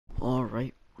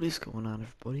What is going on,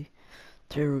 everybody?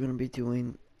 Today we're going to be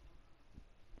doing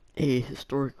a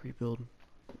historic rebuild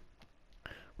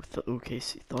with the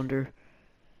OKC Thunder,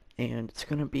 and it's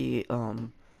going to be,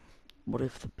 what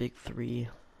if the big three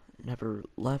never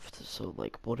left? So,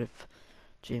 like, what if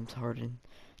James Harden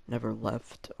never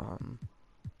left, or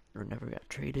never got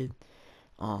traded?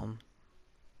 Um,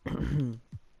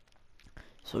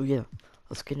 so yeah,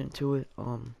 let's get into it.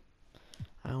 I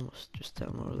almost just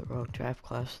downloaded the wrong draft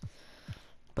class,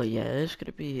 but yeah, it's going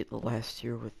to be the last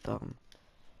year with,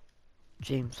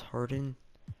 James Harden.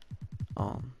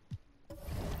 Um,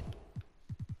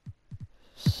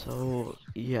 So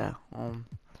yeah,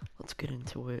 let's get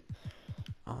into it.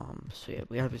 So yeah,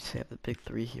 we obviously have the big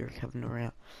three here: Kevin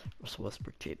Durant, Russell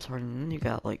Westbrook, James Harden. And then you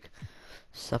got like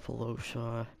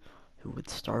Cephalosha, who would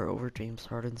start over James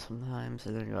Harden sometimes,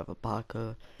 and then you have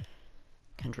Ibaka,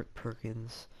 Kendrick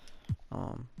Perkins,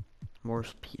 um,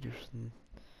 Morris Peterson,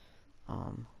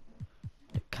 um,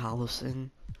 Nick Collison.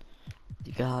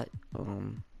 You got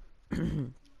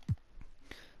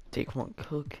Daquan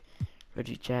Cook,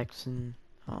 Reggie Jackson,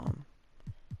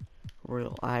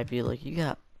 Royal Ivy. Like you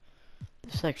got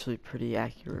this actually pretty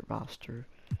accurate roster,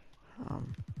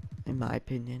 in my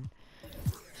opinion.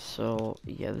 So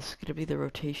yeah, this is gonna be the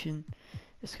rotation.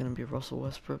 It's gonna be Russell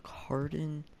Westbrook,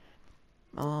 Harden.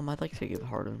 I'd like to give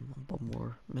Harden one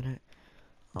more minute.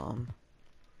 Um,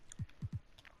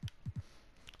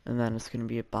 and then it's gonna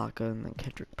be Ibaka and then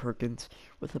Kendrick Perkins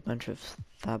with a bunch of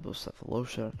Thabo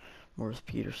Cephalosha, Morris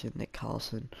Peterson, Nick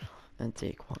Collison, and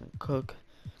Daquan Cook.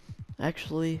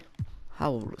 Actually,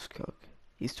 how old is Cook?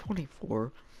 He's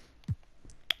 24.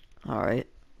 Alright.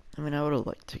 I mean, I would have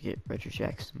liked to get Reggie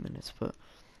Jackson minutes, but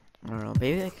I don't know.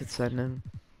 Maybe I could send him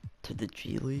to the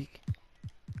G League.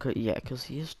 Yeah, because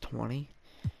he is 20.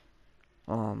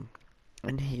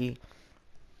 And he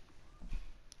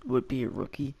would be a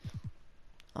rookie.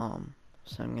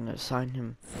 So I'm gonna assign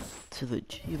him to the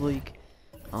G League.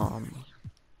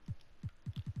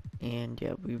 And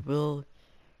yeah, we will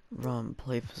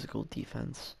play physical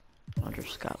defense under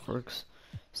Scott Works.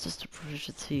 System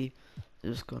proficiency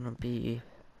is gonna be,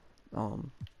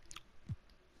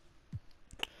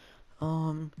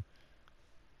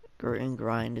 grit and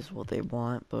grind is what they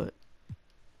want, but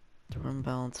to run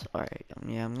balance, alright,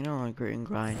 yeah, I'm gonna run grit and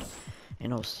grind,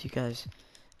 and I'll see you guys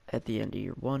at the end of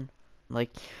year one.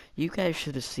 Like, you guys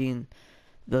should have seen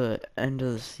the end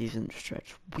of the season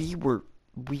stretch.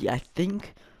 I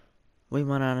think we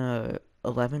went on a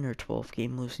 11 or 12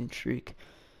 game losing streak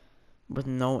with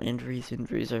no injuries.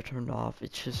 Injuries are turned off.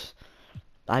 It's just,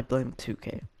 I blame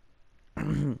 2K.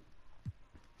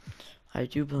 I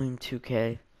do blame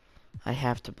 2K. I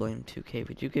have to blame 2K.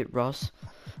 We do get Russ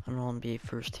on All-NBA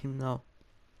first team though.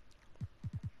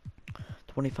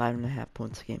 25.5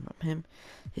 points a game from him.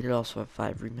 He did also have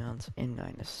 5 rebounds and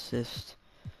 9 assists.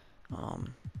 But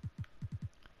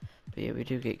yeah, we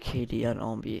do get KD on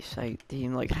All-NBA site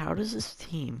team. Like, how does this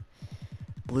team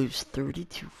lose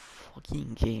 32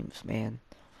 fucking games, man?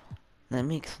 That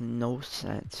makes no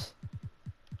sense.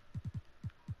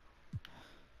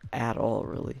 At all,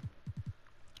 really.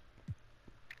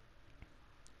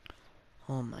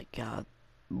 Oh my god.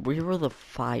 We were the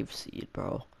 5 seed,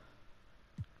 bro.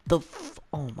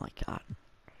 Oh my god.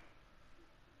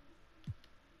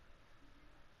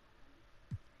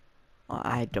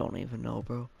 I don't even know,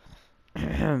 bro.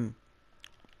 But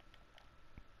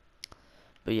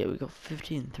yeah, we go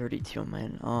 15-32,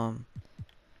 man.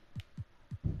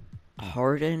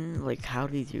 Harden, like, how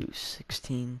did he do?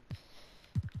 16.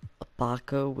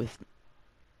 Ibaka with,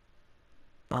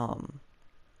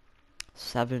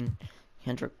 7.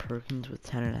 Kendrick Perkins with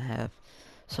 10.5.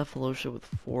 Cephalosha with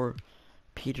 4.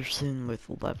 Peterson with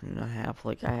 11.5.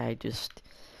 Like, I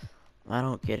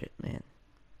don't get it, man.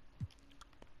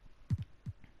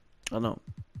 I don't.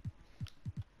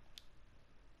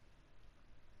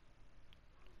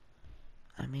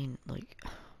 I mean, like,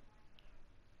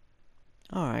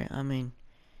 alright, I mean,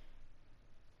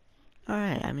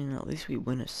 at least we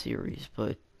win a series,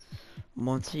 but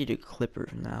once you do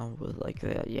Clippers now with, like,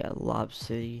 that, yeah, Lob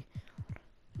City,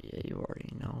 yeah, you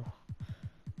already know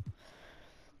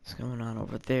what's going on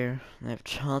over there. They have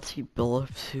Chauncey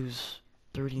Billups, who's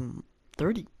 31,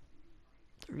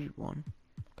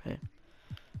 okay,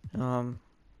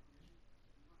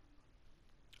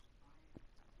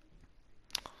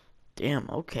 damn,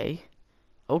 okay,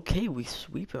 we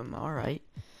sweep him, alright.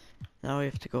 Now we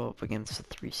have to go up against the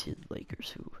 3-seed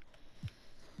Lakers, who,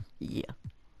 yeah,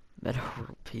 meta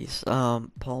world peace.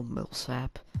 Paul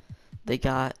Millsap. They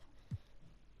got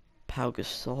Pau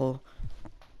Gasol,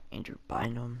 Andrew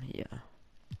Bynum, yeah.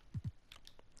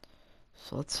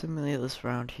 So let's simulate this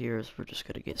round here as we're just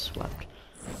gonna get swept.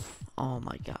 Oh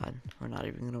my god, we're not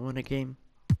even gonna win a game.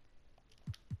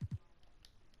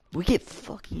 We get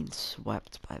fucking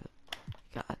swept by the... Oh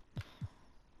my god.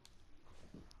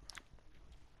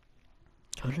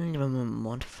 Couldn't even win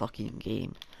one fucking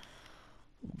game.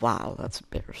 Wow, that's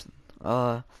embarrassing.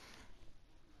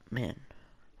 Man.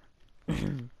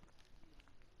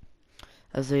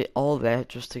 As they all that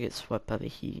just to get swept by the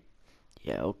Heat.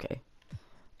 Yeah, okay.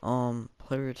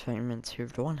 Player retirements here.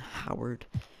 Dwan Howard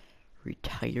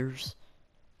retires.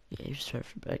 Yeah, he was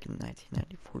drafted back in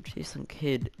 1994. Jason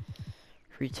Kidd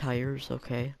retires,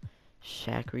 okay.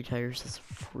 Shaq retires as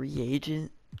a free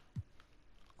agent.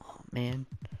 Oh, man.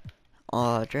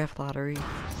 Draft lottery.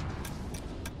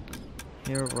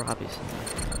 Here, Robinson.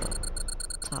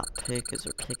 Top pick as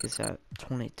their pick is at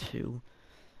 22.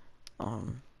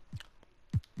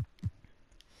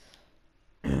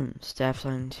 Staff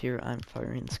signs here. I'm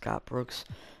firing Scott Brooks.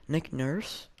 Nick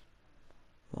Nurse.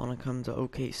 Wanna come to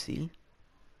OKC?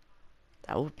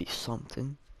 That would be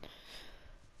something.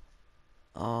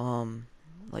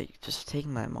 Like, just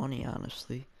taking my money,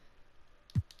 honestly.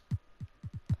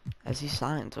 As he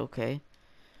signs, okay.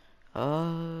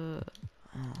 Oh,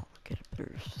 get a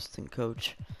better assistant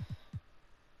coach.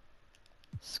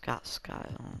 Scott,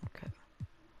 okay.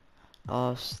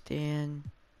 Stan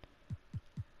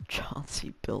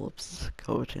Chauncey Billups is a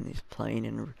coach, and he's playing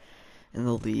in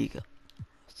the league.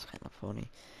 It's kind of funny.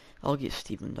 I'll get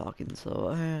Stephen Dawkins,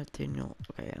 though. Daniel,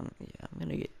 okay, I'm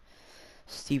gonna get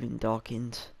Stephen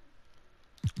Dawkins.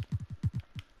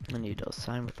 And he does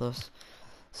sign with us.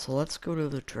 So let's go to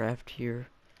the draft here.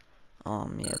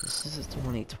 Yeah, this is a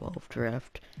 2012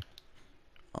 draft.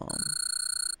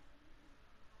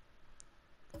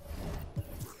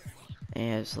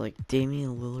 And it's like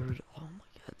Damian Lillard. Oh my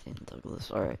god, Dan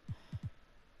Douglas. Alright.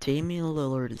 Damian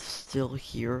Lillard is still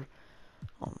here.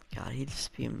 Oh my god, he'd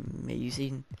just be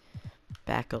amazing.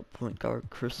 Backup point guard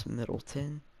Chris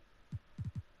Middleton.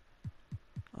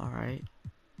 Alright.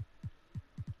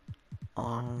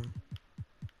 I'm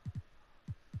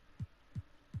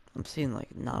seeing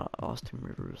like not Austin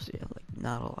Rivers, yeah, like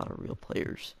not a lot of real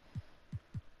players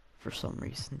for some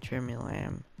reason. Jeremy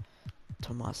Lamb,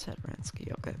 Tomas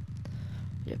Satoransky, okay.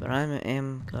 Yeah, but I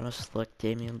am gonna select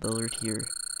Damian Lillard here.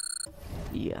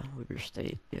 Yeah, Weber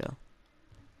State, yeah.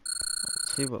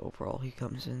 Let's see what overall he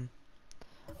comes in.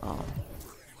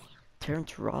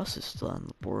 Terrence Ross is still on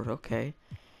the board, okay.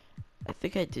 I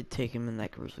think I did take him in that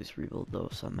Grizzlies rebuild though,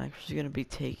 so I'm actually gonna be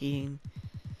taking...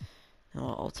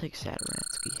 No, I'll take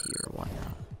Satoransky here, why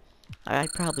not? I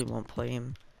probably won't play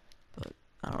him, but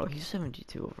I don't know, he's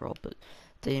 72 overall, but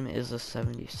Dame is a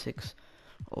 76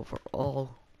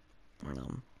 overall.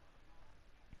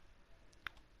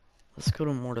 Let's go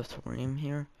to moratorium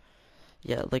here.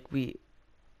 Yeah, like we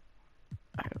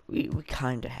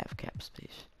kind of have cap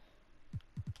space.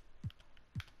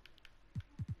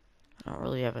 I don't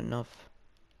really have enough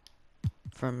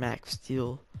for max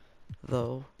deal,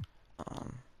 though.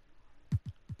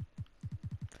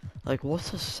 Like,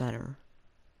 what's a center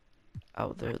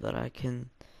out there that I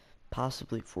can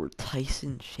possibly afford?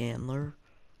 Tyson Chandler?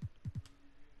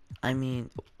 I mean,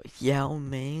 Yao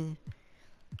Ming?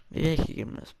 Maybe I could give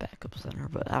him this backup center,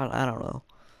 but I don't know.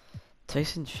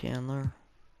 Tyson Chandler?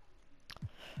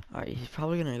 Alright, he's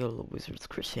probably gonna go to the Wizards.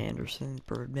 Chris Anderson,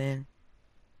 Birdman.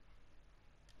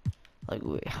 Like,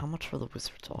 wait, how much are the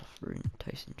Wizards offering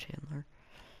Tyson Chandler?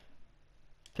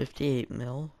 58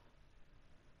 mil?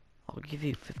 I'll give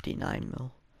you 59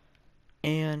 mil.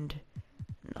 And,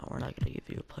 no, we're not gonna give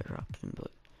you a player option,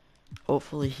 but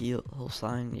hopefully he'll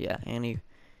sign. Yeah, and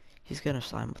he's gonna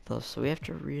sign with us. So we have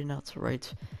to re-announce the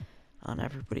rights on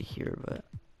everybody here, but,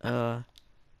 oh,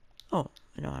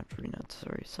 I don't have to re-announce,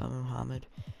 sorry, Sam Muhammad.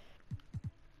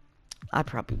 I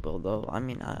probably will, though. I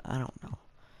mean, I don't know.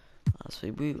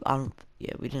 Honestly, we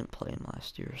didn't play him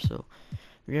last year, so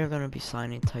we are gonna be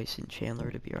signing Tyson Chandler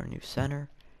to be our new center.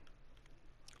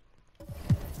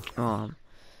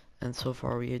 And so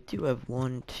far we do have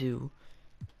 1, 2,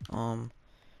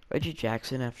 Reggie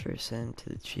Jackson after I sent him to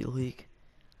the G League.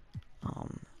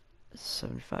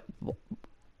 75.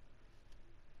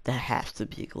 That has to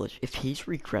be a glitch. If he's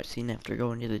regressing after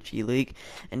going to the G League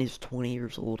and he's 20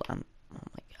 years old, oh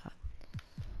my god.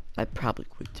 I'd probably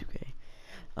quit 2K.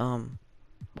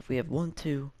 If we have 1,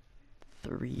 2,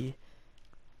 3,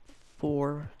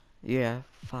 4, yeah,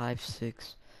 5,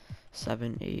 6,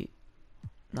 7, 8,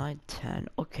 9, 10.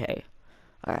 Okay.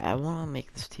 Alright, I want to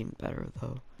make this team better,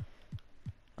 though.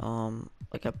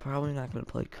 Like, I'm probably not going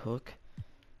to play Cook.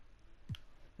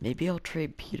 Maybe I'll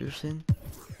trade Peterson.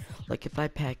 Like, if I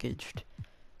packaged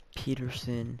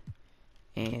Peterson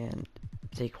and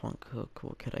Saquon Cook,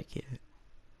 what could I get?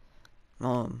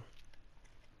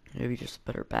 Maybe just a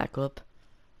better backup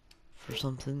for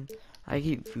something. I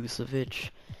get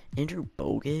Vucevic, Andrew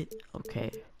Bogut,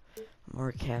 okay.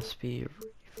 Mark Caspi,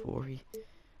 40.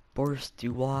 Boris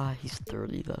Dubois, he's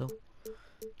 30 though.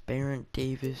 Baron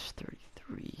Davis,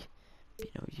 33.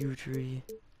 Bino Udry,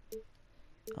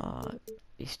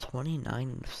 he's 29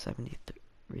 and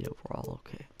 73 overall,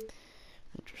 okay.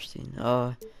 Interesting.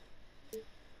 A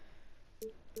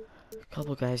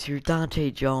couple guys here.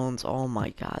 Dante Jones, oh my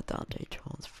god, Dante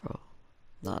Jones, bro.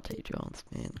 Dante Jones,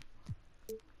 man.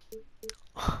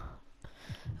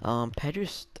 Pedro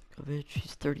Stokovic,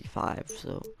 he's 35,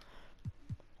 so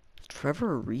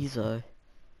Trevor Ariza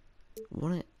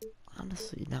wouldn't,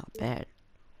 honestly, not bad.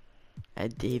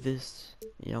 Ed Davis,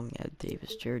 young Ed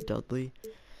Davis, Jared Dudley,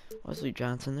 Wesley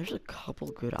Johnson. There's a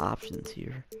couple good options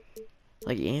here.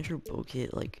 Like Andrew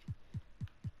Bogut, like,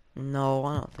 no,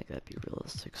 I don't think that'd be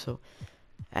realistic. So,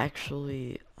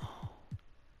 actually,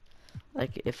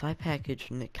 like, if I package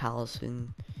Nick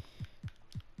Collison,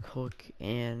 Cook,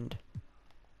 and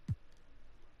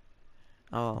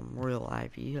Royal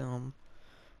Ivy,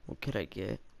 what could I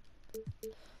get?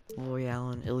 Roy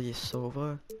Allen,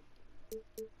 Ilyasova,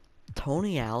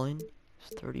 Tony Allen,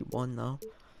 he's 31 though.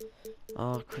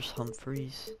 Chris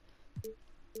Humphries.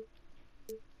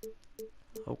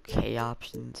 Okay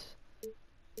options.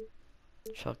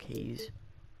 Chuck Hayes.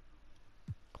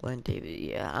 Glenn David,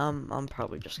 yeah, I'm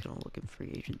probably just gonna look in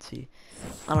free agency.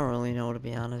 I don't really know, to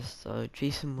be honest.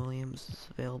 Jason Williams is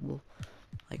available.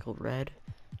 Michael Redd.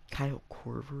 Kyle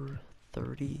Korver,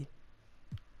 30.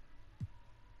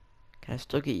 Can I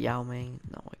still get Yao Ming?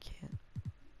 No, I can't.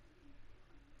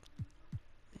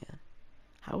 Man.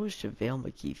 How is JaVale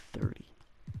McGee 30?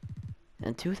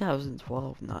 In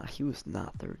 2012, nah, he was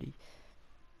not 30.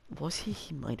 Was he?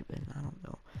 He might have been, I don't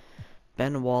know.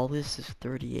 Ben Wallace is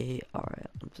 38. Alright,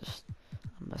 I'm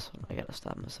messing, I gotta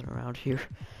stop messing around here.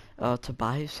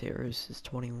 Tobias Harris is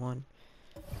 21.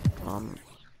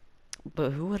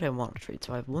 But who would I want to trade?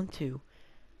 So I have 1, 2,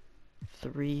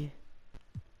 3,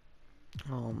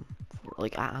 4,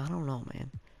 like, I don't know, man.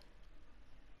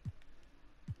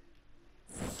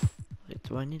 Like,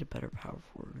 do I need a better power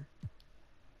forward?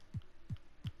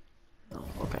 No,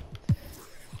 okay.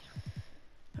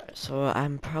 Alright, so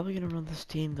I'm probably gonna run this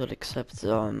team, but except,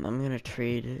 I'm gonna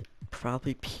trade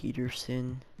probably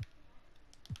Peterson.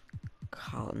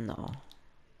 No.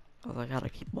 I gotta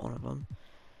keep one of them.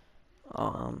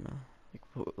 Like,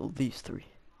 these three.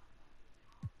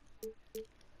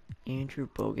 Andrew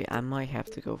Bogut. I might have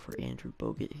to go for Andrew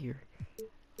Bogut here.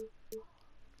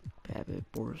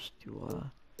 Babbitt, Boris Dubois.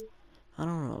 I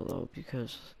don't know though,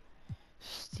 because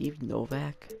Steve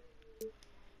Novak.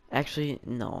 Actually,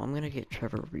 no, I'm gonna get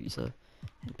Trevor Ariza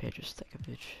and Pedro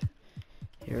Stokovic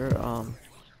here.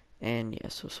 And yeah,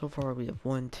 so far we have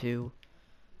 1, 2,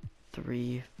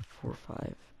 3, 4,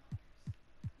 5.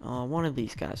 One of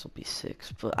these guys will be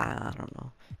 6, but I don't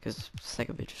know, because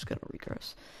Stokovic is gonna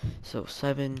regress. So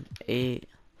 7, 8,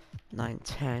 9,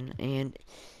 10, and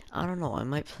I don't know, I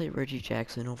might play Reggie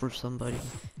Jackson over somebody.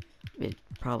 It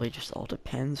probably just all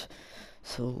depends.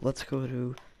 So let's go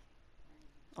to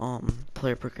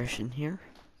player progression here.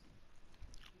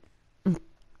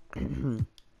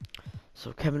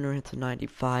 So Kevin Durant's a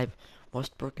 95,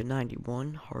 Westbrook a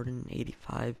 91, Harden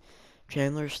 85,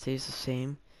 Chandler stays the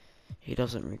same. He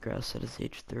doesn't regress at his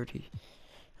age 30.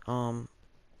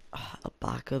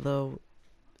 Ibaka though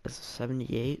is a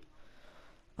 78.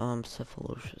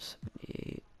 Cephalosha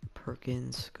 78.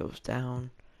 Perkins goes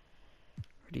down.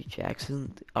 Reggie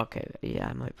Jackson. Okay, yeah,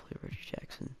 I might play Reggie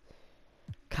Jackson.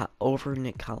 Over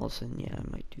Nick Collison, yeah, I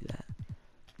might do that.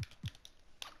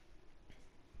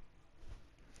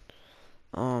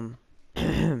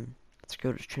 Let's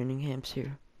go to training camps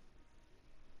here.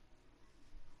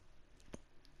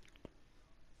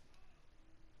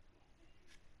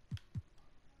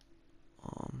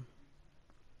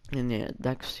 And yeah,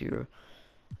 next year,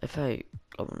 if I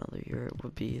go another year, it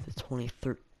would be the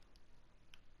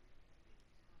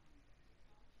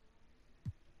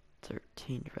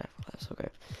 2013 draft class. Okay,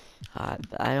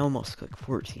 I almost clicked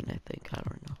 14. I think, I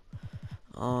don't know.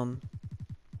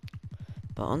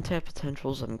 But untapped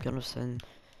potentials, I'm gonna send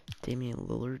Damian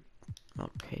Lillard.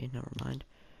 Okay, never mind.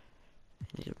 I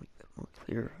need to make that more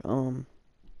clear.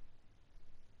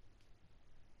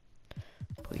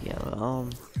 But yeah,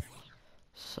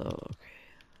 so, okay.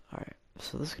 Alright,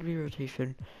 so this could be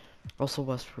rotation. Russell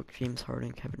Westbrook, James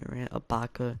Harden, Kevin Durant,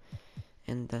 Ibaka,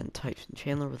 and then Tyson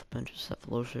Chandler with a bunch of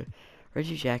Cephalosha,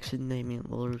 Reggie Jackson, Damian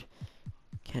Lillard,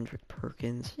 Kendrick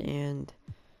Perkins, and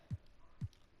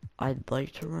I'd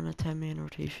like to run a 10-man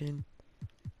rotation.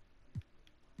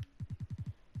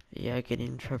 yeah,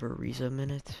 getting Trevor Ariza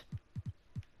minutes.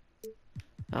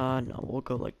 No, we'll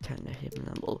go like 10 to him, and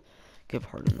then we'll give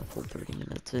Harden the full 30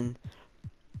 minutes. And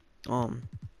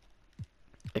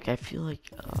like I feel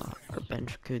like our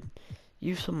bench could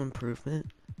use some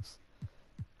improvement.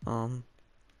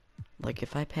 Like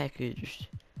if I packaged,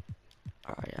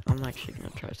 alright, I'm actually gonna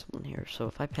try something here. So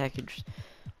if I packaged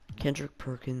Kendrick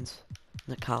Perkins,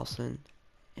 Nick Collison,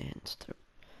 and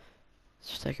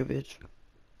Stekovich,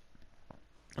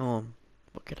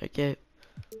 what could I get?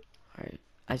 Alright,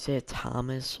 Isaiah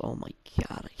Thomas. Oh my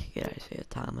god, I could get Isaiah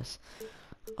Thomas.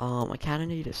 I kinda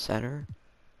need a center.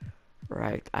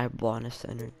 Right, I want a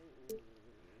center.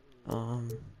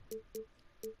 Greg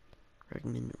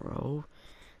Monroe.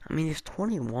 I mean, he's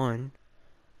 21.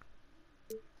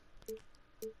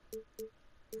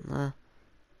 Nah,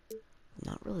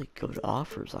 not really good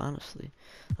offers, honestly.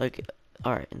 Like,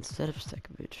 alright, instead of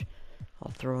Stekovich,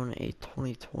 I'll throw in a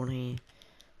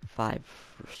 2025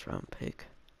 first round pick.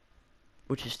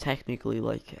 Which is technically,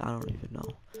 like, I don't even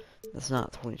know. That's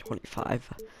not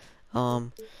 2025.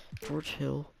 George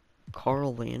Hill,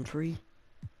 Carl Landry.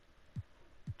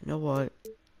 You know what?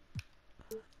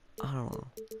 I don't know.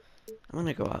 I'm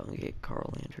gonna go out and get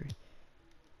Carl Landry.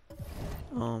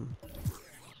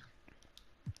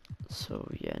 So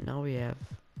yeah, now we have.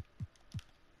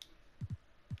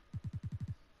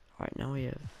 Alright, now we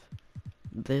have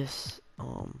this,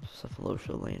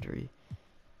 Cephalosha Landry.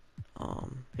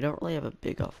 We don't really have a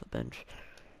big off the bench.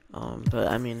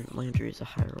 But I mean, Landry is a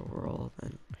higher overall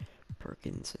than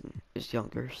Perkins and is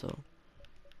younger, so.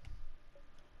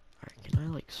 Alright, can I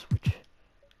like switch?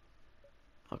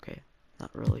 Okay,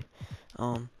 not really.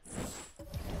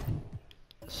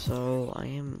 So I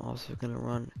am also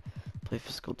gonna play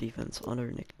physical defense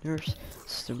under Nick Nurse.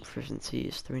 System efficiency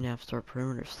is 3.5 star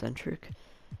perimeter centric.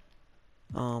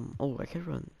 Oh, I could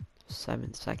run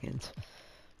 7 seconds,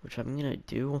 which I'm gonna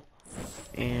do,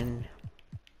 and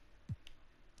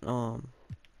I'm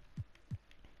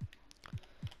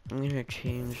gonna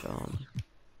change,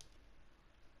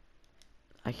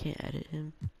 I can't edit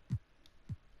him.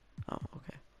 Oh,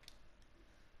 okay.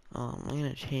 I'm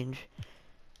gonna change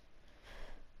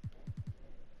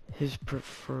his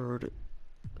preferred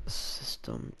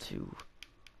system to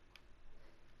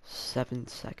 7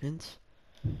 seconds,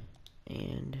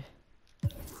 and yeah,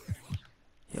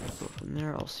 we'll go from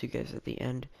there. I'll see you guys at the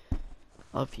end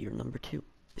of year number 2.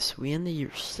 So we end the year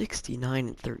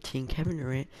 69-13. Kevin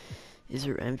Durant is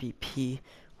your MVP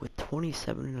with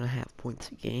 27.5 points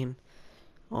a game.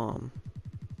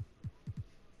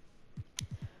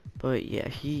 But yeah,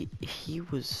 he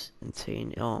was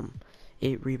insane.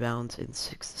 8 rebounds and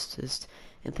 6 assists.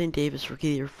 Anthony Davis, rookie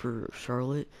of the year for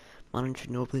Charlotte. Manu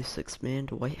Ginobili, 6th man.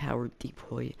 Dwight Howard,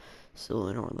 Depoy, still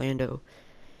in Orlando.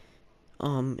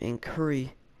 And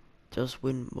Curry does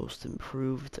win most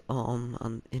improved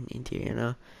in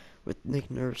Indiana with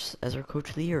Nick Nurse as our coach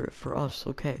of the year for us.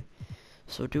 Okay,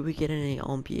 so do we get any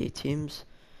All-NBA teams?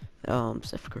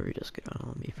 Steph Curry does get on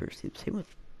All-NBA first team. Same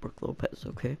with Brook Lopez.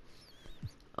 Okay.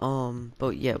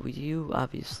 But yeah, we do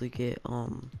obviously get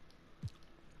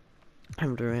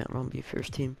Kevin Durant on All-NBA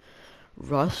first team.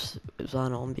 Russ is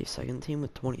on All-NBA second team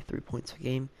with 23 points a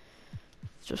game.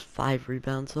 Just 5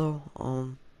 rebounds though.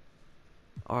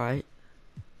 Alright.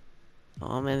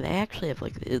 And they actually have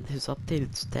like his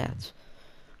updated stats.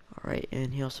 Alright,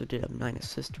 and he also did have 9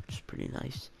 assists, which is pretty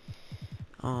nice.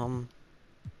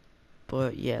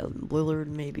 But yeah, Lillard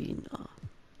maybe nah.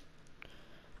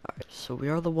 Alright, so we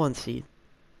are the 1 seed.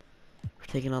 We're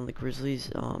taking on the Grizzlies,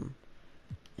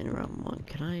 in round 1.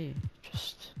 Can I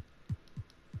just...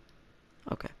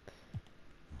 Okay.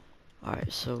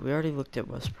 Alright, so we already looked at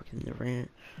Westbrook and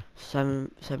Durant.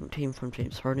 17 from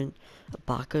James Harden.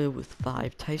 Ibaka with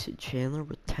 5. Tyson Chandler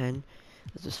with 10.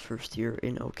 That's his first year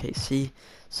in OKC.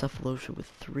 Cephalosha with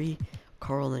 3.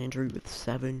 Carl Landry with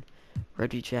 7.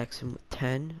 Reggie Jackson with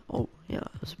 10. Oh, yeah,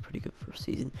 that was a pretty good first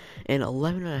season. And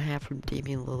 11.5 from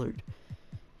Damian Lillard.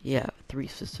 Yeah, 3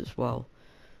 assists as well.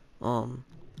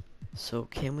 So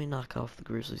can we knock off the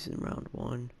Grizzlies in round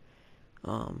 1?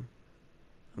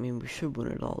 I mean, we should win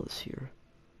it all this year.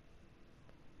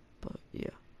 But, yeah.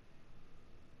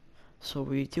 So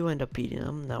we do end up beating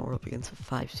them. Now we're up against a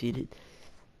 5-seeded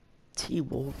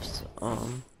T-Wolves.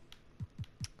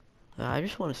 I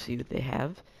just want to see what they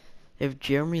have. They have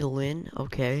Jeremy Lin,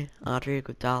 okay. Andre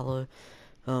Iguodala,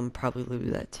 probably lose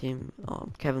that team.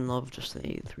 Kevin Love, just an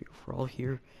 83 overall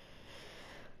here.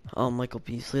 Michael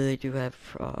Beasley, they do have,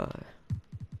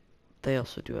 they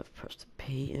also do have Preston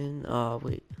Payton.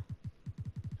 Wait.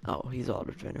 Oh, he's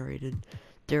auto-generated.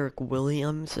 Derek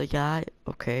Williams, a guy,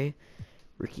 okay.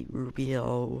 Ricky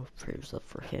Rubio, prayers up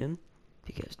for him.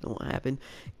 If you guys know what happened.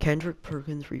 Kendrick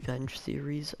Perkins Revenge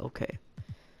Series. Okay.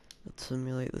 Let's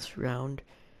simulate this round.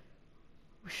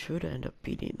 We should end up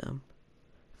beating them.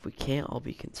 If we can't, I'll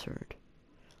be concerned.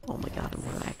 Oh my god, and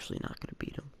we're actually not going to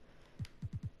beat them.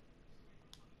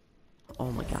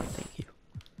 Oh my god, thank you.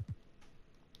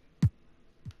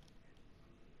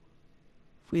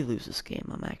 If we lose this game,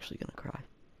 I'm actually going to cry.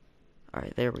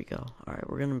 Alright, there we go. Alright,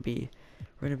 we're gonna be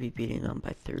beating them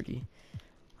by 30.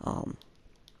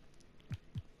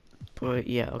 But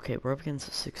yeah, okay, we're up against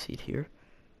the 6 seed here.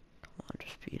 Come on,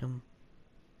 just beat them.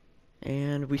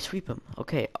 And we sweep them.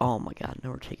 Okay, oh my god,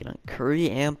 now we're taking on Curry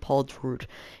and Paul George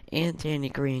and Danny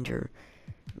Granger.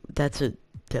 That's a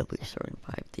deadly starting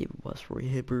five. David West, Roy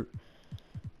Hibbert.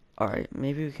 Alright,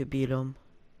 maybe we could beat them.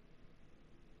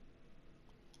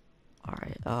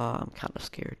 Alright, I'm kind of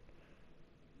scared.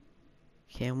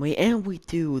 Can we? And we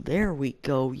do. There we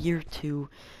go. Year 2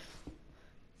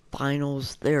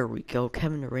 finals. There we go.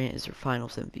 Kevin Durant is their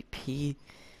finals MVP.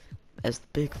 As the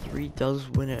big three does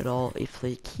win it all. If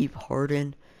they keep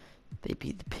Harden, they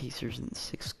beat the Pacers in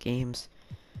 6 games.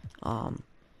 But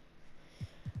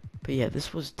yeah,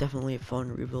 this was definitely a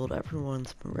fun rebuild.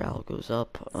 Everyone's morale goes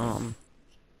up.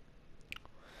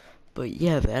 But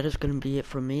yeah, that is going to be it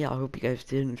from me. I hope you guys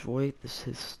did enjoy this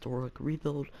historic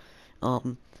rebuild.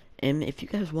 And if you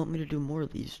guys want me to do more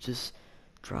of these, just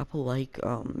drop a like,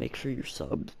 make sure you're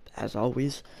subbed, as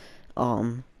always.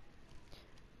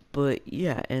 But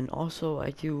yeah, and also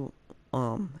I do,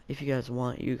 if you guys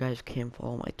want, you guys can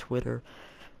follow my Twitter.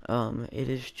 It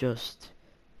is just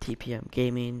TPM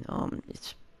Gaming.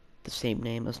 It's the same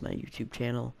name as my YouTube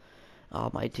channel.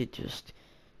 I did just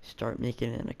start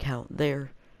making an account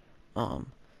there. So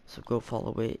go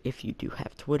follow it if you do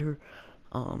have Twitter.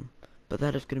 But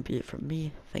that is going to be it from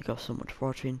me. Thank y'all so much for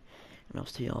watching, and I'll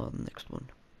see y'all in the next one.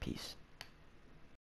 Peace.